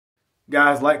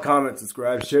Guys, like, comment,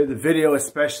 subscribe, share the video,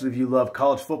 especially if you love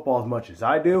college football as much as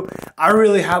I do. I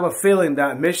really have a feeling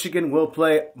that Michigan will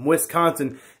play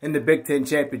Wisconsin in the Big Ten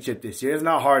Championship this year. It's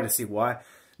not hard to see why.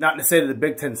 Not to say that the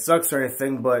Big Ten sucks or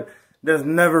anything, but there's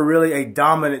never really a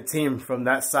dominant team from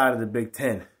that side of the Big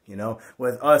Ten. You know,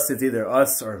 with us, it's either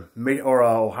us or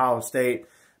Ohio State,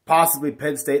 possibly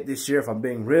Penn State this year, if I'm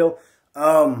being real.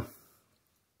 I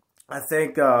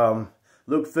think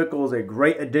Luke Fickell is a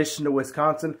great addition to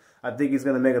Wisconsin. I think he's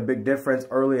going to make a big difference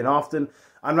early and often.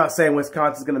 I'm not saying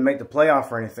Wisconsin's going to make the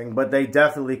playoff or anything, but they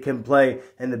definitely can play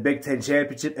in the Big Ten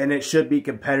Championship, and it should be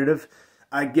competitive.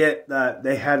 I get that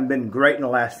they hadn't been great in the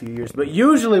last few years, but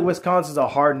usually Wisconsin's a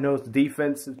hard-nosed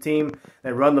defensive team.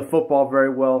 They run the football very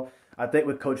well. I think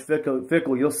with Coach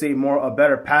Fickell, you'll see a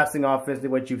better passing offense than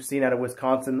what you've seen out of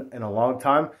Wisconsin in a long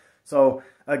time. So,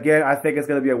 again, I think it's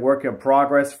going to be a work in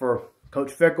progress for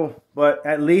Coach Fickell, but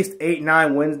at least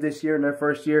 8-9 wins this year in their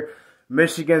first year.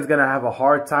 Michigan's going to have a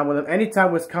hard time with them.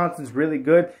 Anytime Wisconsin's really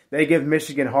good, they give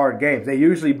Michigan hard games. They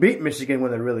usually beat Michigan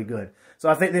when they're really good. So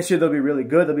I think this year they'll be really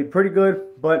good. They'll be pretty good,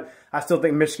 but I still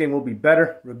think Michigan will be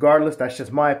better regardless. That's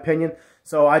just my opinion.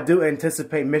 So I do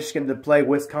anticipate Michigan to play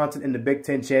Wisconsin in the Big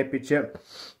Ten Championship.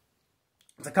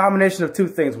 It's a combination of two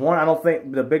things. One, I don't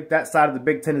think that side of the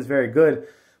Big Ten is very good.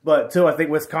 But two, I think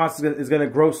Wisconsin is going to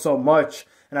grow so much.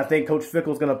 And I think Coach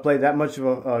Fickell is going to play that much of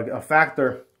a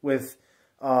factor with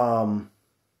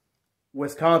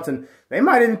Wisconsin. They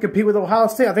might even compete with Ohio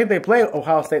State. I think they play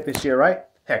Ohio State this year, right?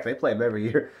 Heck, they play them every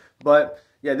year. But,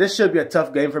 yeah, this should be a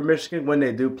tough game for Michigan when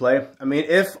they do play. I mean,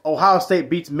 if Ohio State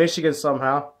beats Michigan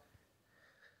somehow,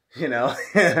 you know,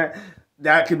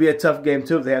 that could be a tough game,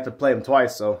 too, if they have to play them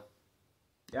twice. So,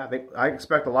 yeah, I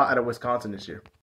expect a lot out of Wisconsin this year.